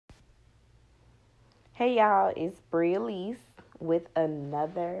Hey y'all, it's Bria Elise with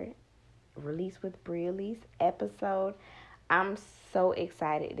another Release with Bria Elise episode. I'm so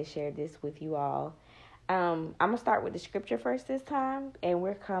excited to share this with you all. I'm going to start with the scripture first this time, and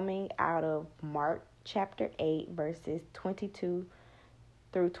we're coming out of Mark chapter 8, verses 22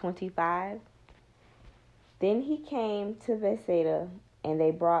 through 25. Then he came to Bethsaida, and they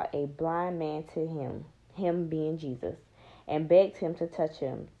brought a blind man to him being Jesus, and begged him to touch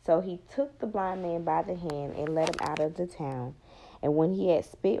him. So he took the blind man by the hand and led him out of the town. And when he had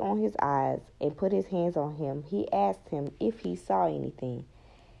spit on his eyes and put his hands on him, he asked him if he saw anything.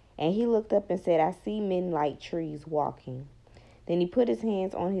 And he looked up and said, I see men like trees walking. Then he put his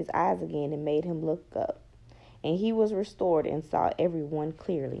hands on his eyes again and made him look up. And he was restored and saw everyone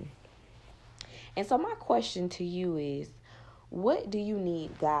clearly. And so my question to you is, what do you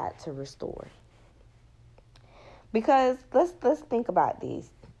need God to restore? Because let's think about this.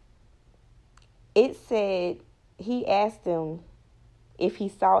 It said he asked him if he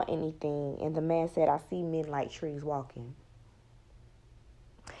saw anything, and the man said, I see men like trees walking.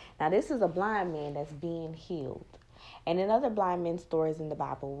 Now, this is a blind man that's being healed. And in other blind men stories in the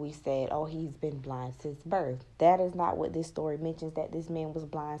Bible, we said, oh, he's been blind since birth. That is not what this story mentions, that this man was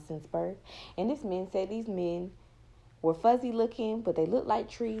blind since birth. And this man said these men were fuzzy looking, but they looked like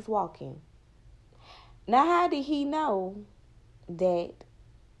trees walking. Now, how did he know that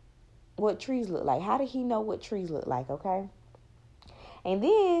what trees look like? How did he know what trees look like, okay? And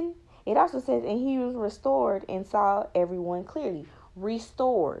then it also says, and he was restored and saw everyone clearly.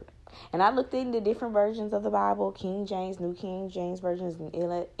 Restored. And I looked into different versions of the Bible, King James, New King James versions, and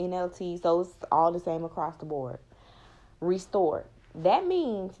NLT, so it's all the same across the board. Restored. That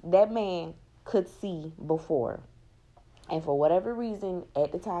means that man could see before. And for whatever reason,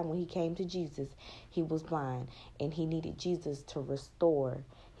 at the time when he came to Jesus, he was blind. And he needed Jesus to restore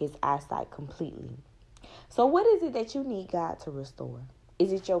his eyesight completely. So what is it that you need God to restore?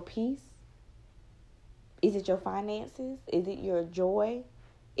 Is it your peace? Is it your finances? Is it your joy?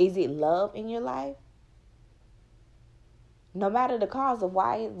 Is it love in your life? No matter the cause of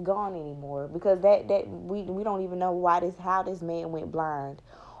why it's gone anymore, because that we don't even know how this man went blind,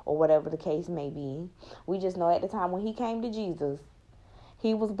 or whatever the case may be. We just know at the time when he came to Jesus,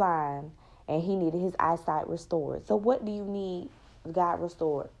 he was blind and he needed his eyesight restored. So what do you need God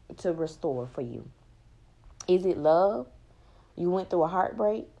to restore for you? Is it love? You went through a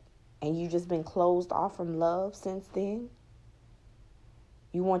heartbreak and you just been closed off from love since then?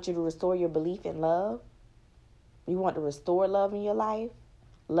 You want you to restore your belief in love? You want to restore love in your life?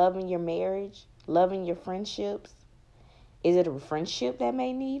 Love in your marriage? Love in your friendships? Is it a friendship that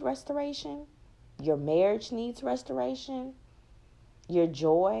may need restoration? Your marriage needs restoration? Your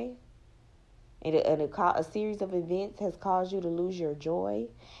joy? And a series of events has caused you to lose your joy,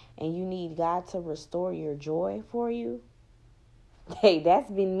 and you need God to restore your joy for you? Hey,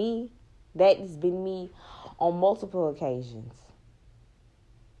 that's been me. That has been me on multiple occasions.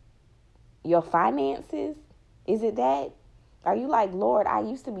 Your finances? Is it that? Are you like, Lord, I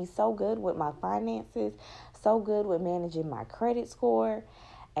used to be so good with my finances, so good with managing my credit score,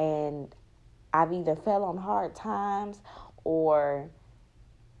 and I've either fell on hard times or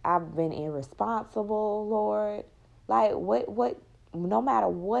I've been irresponsible, Lord. Like, what, no matter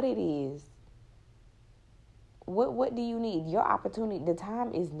what it is, what do you need? Your opportunity, the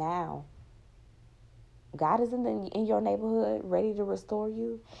time is now. God is in your neighborhood ready to restore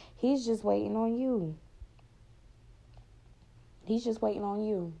you. He's just waiting on you. He's just waiting on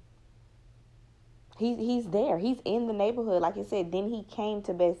you. He's there. He's in the neighborhood. Like I said, then he came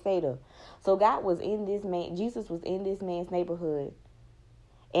to Bethsaida. So God was in this man. Jesus was in this man's neighborhood.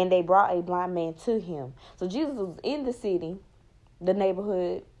 And they brought a blind man to him. So Jesus was in the city, the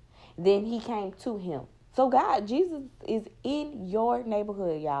neighborhood. Then he came to him. So Jesus is in your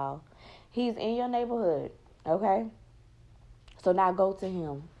neighborhood, y'all. He's in your neighborhood. Okay? So now go to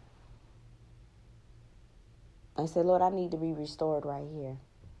him. And say, Lord, I need to be restored right here.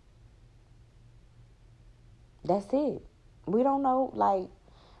 That's it. We don't know,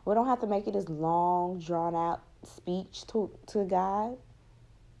 we don't have to make it this long, drawn out speech to God.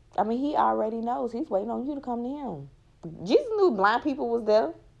 I mean, he already knows. He's waiting on you to come to him. Jesus knew blind people was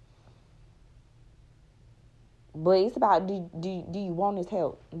there. But it's about, do you want his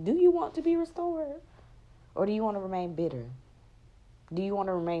help? Do you want to be restored? Or do you want to remain bitter? Do you want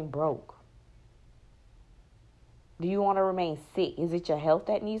to remain broke? Do you want to remain sick? Is it your health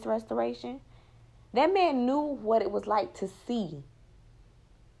that needs restoration? That man knew what it was like to see.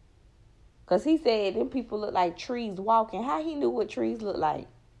 Because he said them people look like trees walking. How he knew what trees look like?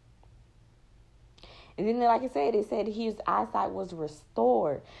 And then, like I said, it said his eyesight was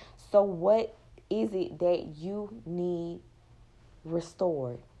restored. So what is it that you need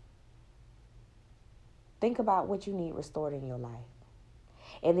restored? Think about what you need restored in your life.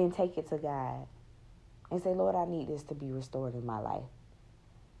 And then take it to God and say, Lord, I need this to be restored in my life.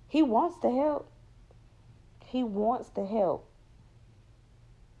 He wants to help. He wants to help.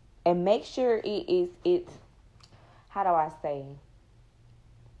 And make sure it's how do I say,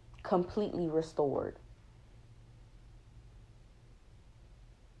 completely restored.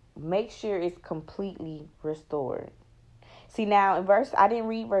 Make sure it's completely restored. See, now in I didn't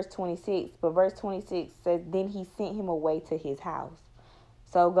read verse 26, but verse 26 says, then he sent him away to his house.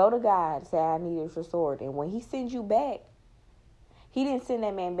 So go to God, say, I need it restored. And when he sends you back, he didn't send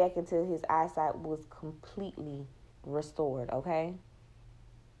that man back until his eyesight was completely restored, okay?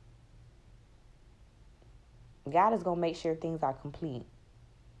 God is going to make sure things are complete.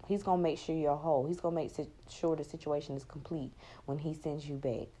 He's going to make sure you're whole. He's going to make sure the situation is complete when he sends you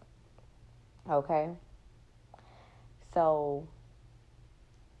back. Okay? So,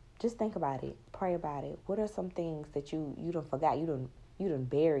 just think about it. Pray about it. What are some things that you done forgot? You done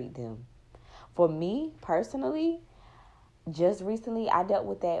buried them. For me, personally, just recently, I dealt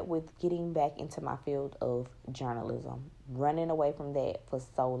with that with getting back into my field of journalism. Running away from that for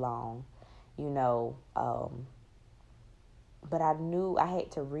so long, but I knew I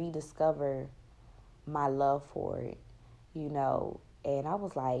had to rediscover my love for it, and I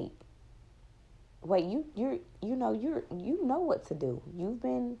was like, wait, you know what to do. You've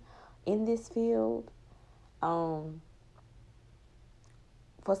been in this field for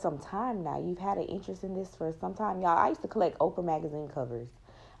some time now. You've had an interest in this for some time. Y'all, I used to collect Oprah magazine covers.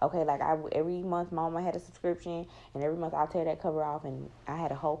 Okay, like every month Mama had a subscription, and every month I'll tear that cover off, and I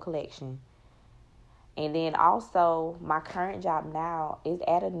had a whole collection. And then also, my current job now is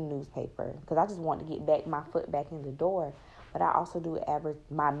at a newspaper because I just want to get my foot back in the door. But I also do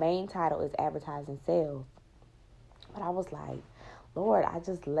my main title is advertising sales. But I was like, Lord, I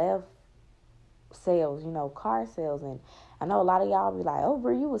just left sales, car sales. And I know a lot of y'all be like, oh,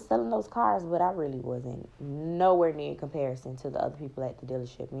 Brie, you was selling those cars, but I really wasn't. Nowhere near in comparison to the other people at the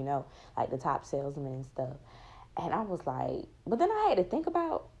dealership, like the top salesmen and stuff. And I was like, but then I had to think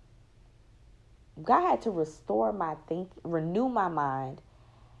about, God had to restore my renew my mind,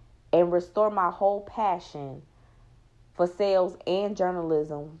 and restore my whole passion for sales and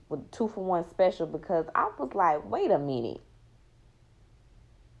journalism with 2-for-1 special, because I was like, wait a minute.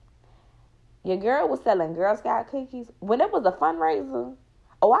 Your girl was selling Girl Scout cookies. When it was a fundraiser,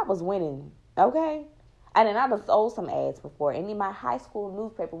 I was winning, okay? And then I done sold some ads before. And in my high school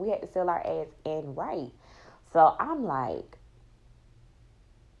newspaper, we had to sell our ads and write. So I'm like,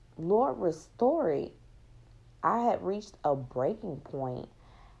 Lord, restore it. I had reached a breaking point,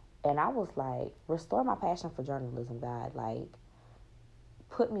 and I was like, restore my passion for journalism, God. Like,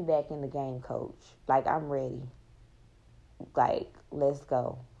 put me back in the game, coach. Like, I'm ready. Like, let's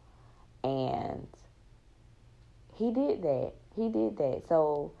go. And he did that.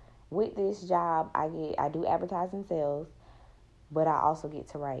 So with this job, I do advertising sales, but I also get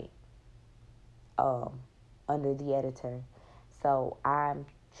to write under the editor. So I'm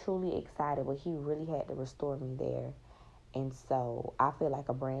truly excited, but he really had to restore me there. And so I feel like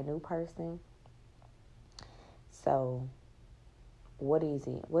a brand new person. So what is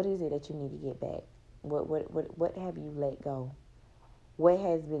it? What is it that you need to get back? What have you let go? What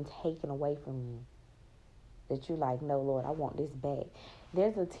has been taken away from you that you like, no, Lord, I want this back?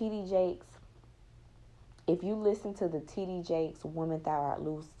 There's a T.D. Jakes. If you listen to the T.D. Jakes Women Thou Art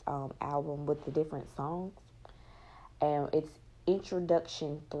Loose album with the different songs, and it's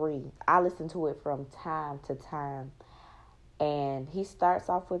Introduction 3. I listen to it from time to time. And he starts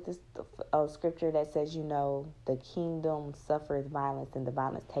off with this scripture that says, the kingdom suffereth violence, and the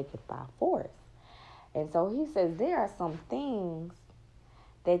violence taketh by force. And so he says there are some things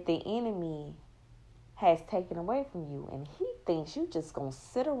that the enemy has taken away from you. And he thinks you just going to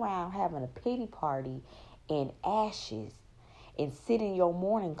sit around having a pity party in ashes and sit in your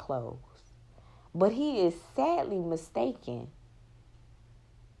mourning clothes. But he is sadly mistaken.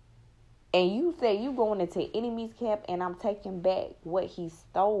 And you say you going into enemy's camp, and I'm taking back what he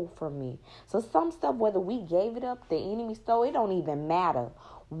stole from me. So some stuff, whether we gave it up, the enemy stole, it don't even matter.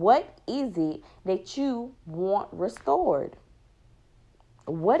 What is it that you want restored?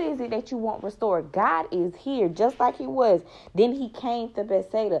 What is it that you want restored? God is here just like he was. Then he came to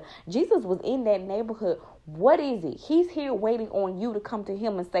Bethsaida. Jesus was in that neighborhood. What is it? He's here waiting on you to come to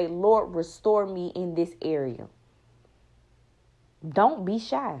him and say, Lord, restore me in this area. Don't be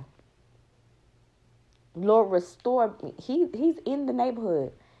shy. Lord, restore me. He's in the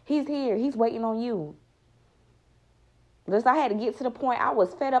neighborhood. He's here. He's waiting on you. Just I had to get to the point I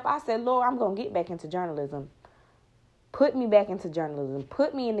was fed up. I said, Lord, I'm going to get back into journalism. Put me back into journalism.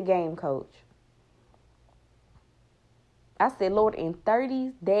 Put me in the game, coach. I said, Lord, in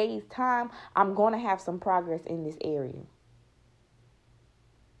 30 days' time, I'm going to have some progress in this area.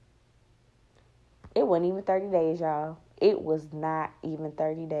 It wasn't even 30 days, y'all. It was not even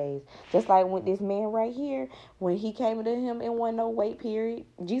 30 days. Just like with this man right here, when he came to him in one no wait period,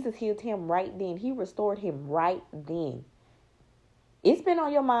 Jesus healed him right then. He restored him right then. It's been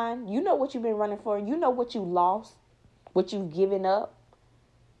on your mind. You know what you've been running for. You know what you lost, what you've given up.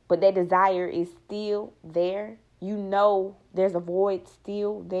 But that desire is still there. You know there's a void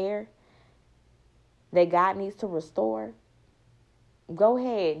still there that God needs to restore. Go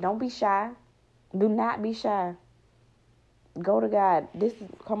ahead. Don't be shy. Do not be shy. Go to God.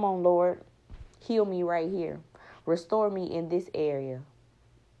 Come on, Lord. Heal me right here. Restore me in this area.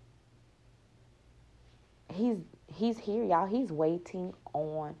 He's here, y'all. He's waiting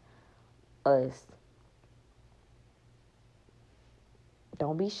on us.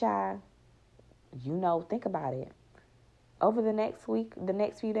 Don't be shy. Think about it. Over the next week, the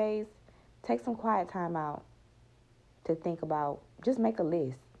next few days, take some quiet time out to think about. Just make a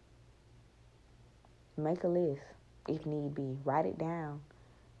list. Make a list if need be. Write it down.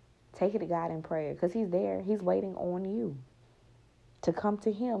 Take it to God in prayer because he's there. He's waiting on you to come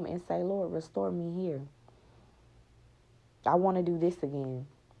to him and say, Lord, restore me here. I want to do this again.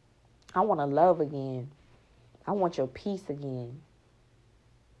 I want to love again. I want your peace again.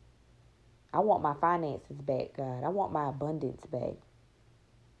 I want my finances back, God. I want my abundance back.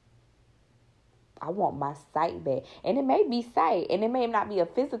 I want my sight back. And it may be sight, and it may not be a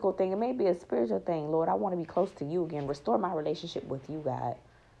physical thing. It may be a spiritual thing. Lord, I want to be close to you again. Restore my relationship with you, God.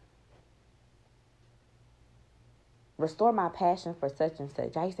 Restore my passion for such and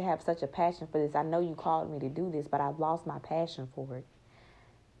such. I used to have such a passion for this. I know you called me to do this, but I've lost my passion for it.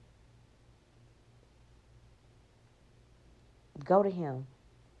 Go to him.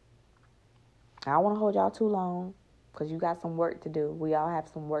 I don't want to hold y'all too long because you got some work to do. We all have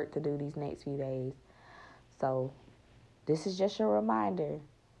some work to do these next few days. So this is just your reminder.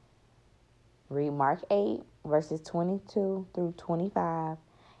 Read Mark 8, verses 22 through 25.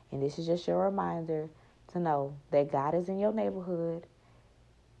 And this is just your reminder to know that God is in your neighborhood.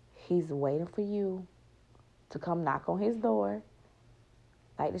 He's waiting for you to come knock on his door.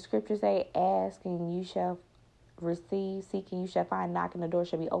 Like the scriptures say, ask and you shall receive, seek and you shall find, knock and the door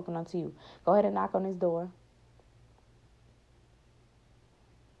shall be open unto you. Go ahead and knock on his door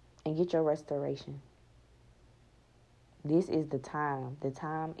and get your restoration. This is the time. The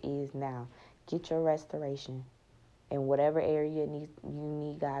time is now. Get your restoration. In whatever area you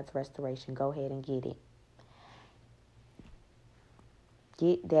need God's restoration, go ahead and get it.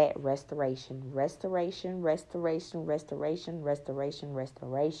 Get that restoration. Restoration, restoration, restoration, restoration,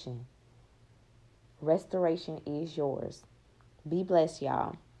 restoration. Restoration is yours. Be blessed,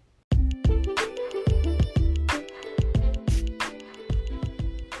 y'all.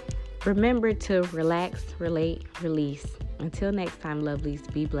 Remember to relax, relate, release. Until next time,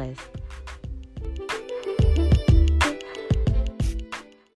 lovelies, be blessed.